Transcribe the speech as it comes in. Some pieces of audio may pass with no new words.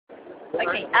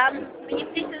Okay. Can you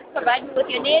please just provide me with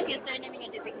your name, your surname, and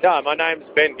your designation? Yeah, my name's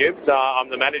Ben Gibbs. I'm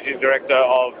the Managing Director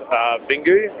of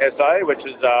Vingooo SA, which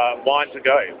is wine to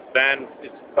go. Van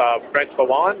is French for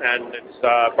wine, and it's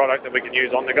a product that we can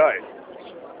use on the go.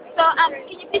 So,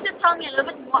 can you please just tell me a little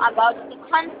bit more about the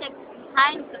concept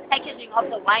behind the packaging of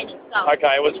the wine itself?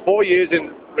 Okay, it was 4 years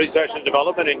in research and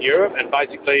development in Europe, and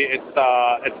basically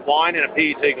it's wine in a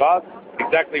PET glass,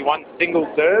 exactly one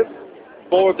single serve.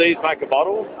 4 of these make a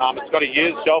bottle. It's got a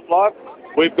year's shelf life.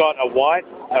 We've got a white,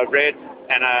 a red,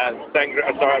 and a sangria.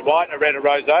 Sorry, a white, a red, a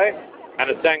rosé,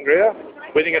 and a sangria.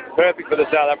 We think it's perfect for the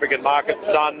South African market.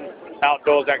 Sun,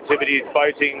 outdoors activities,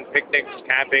 boating, picnics,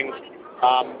 camping.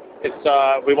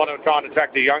 We want to try and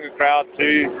attract a younger crowd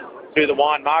to the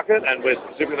wine market, and we're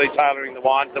specifically tailoring the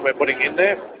wines that we're putting in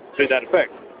there to that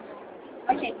effect.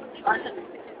 Okay, awesome.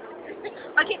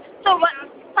 Okay, so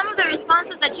some of the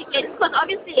responses that you get, because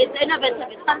obviously it's innovative,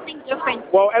 it's something different.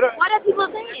 Well, what are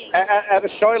people saying? At a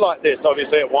show like this,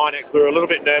 obviously at WineX, we were a little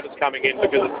bit nervous coming in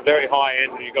because it's very high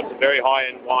end, and you've got some very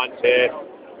high end wines here,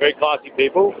 very classy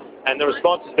people, and the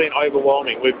response has been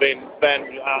overwhelming. We've been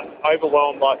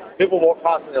overwhelmed by people walk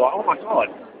past and they're like, oh my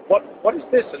God, what is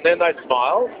this? And then they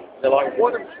smile. They're like,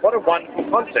 what a wonderful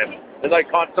concept. And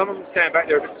some of them stand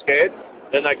back there a bit scared.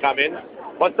 Then they come in.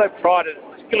 Once they've tried it,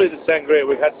 particularly the sangria,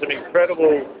 we've had some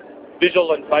incredible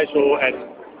visual and facial and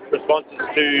responses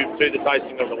to the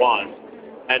tasting of the wine.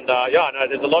 And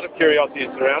there's a lot of curiosity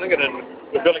surrounding it, and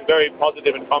we're feeling very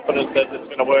positive and confident that it's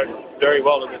going to work very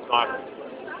well in this market.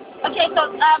 Okay,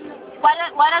 so what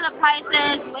are the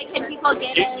prices? Where can people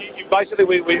get it? Basically,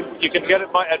 you can get it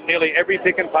at nearly every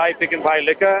Pick and Pay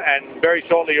liquor, and very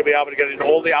shortly you'll be able to get it in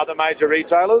all the other major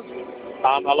retailers,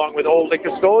 along with all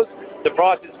liquor stores. The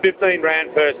price is 15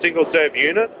 Rand per single serve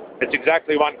unit. It's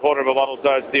exactly 1/4 of a bottle,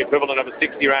 so it's the equivalent of a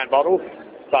 60 Rand bottle.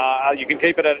 You can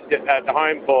keep it at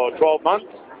home for 12 months.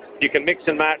 You can mix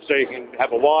and match, so you can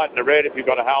have a white and a red if you've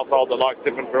got a household that likes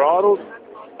different varietals.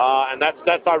 And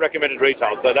that's our recommended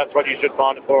retail, so that's what you should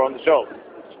find it for on the shelf.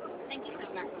 Thank you so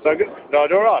much. So good? Did I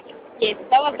do all right? Yes,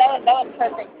 that was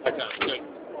perfect. Okay, good.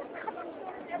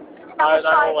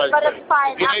 But it's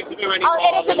fine. If you need to do any I'll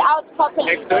edit it out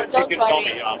properly. Next, you can tell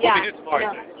me. We'll be here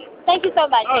tomorrow. Thank you so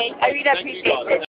much, I really appreciate it.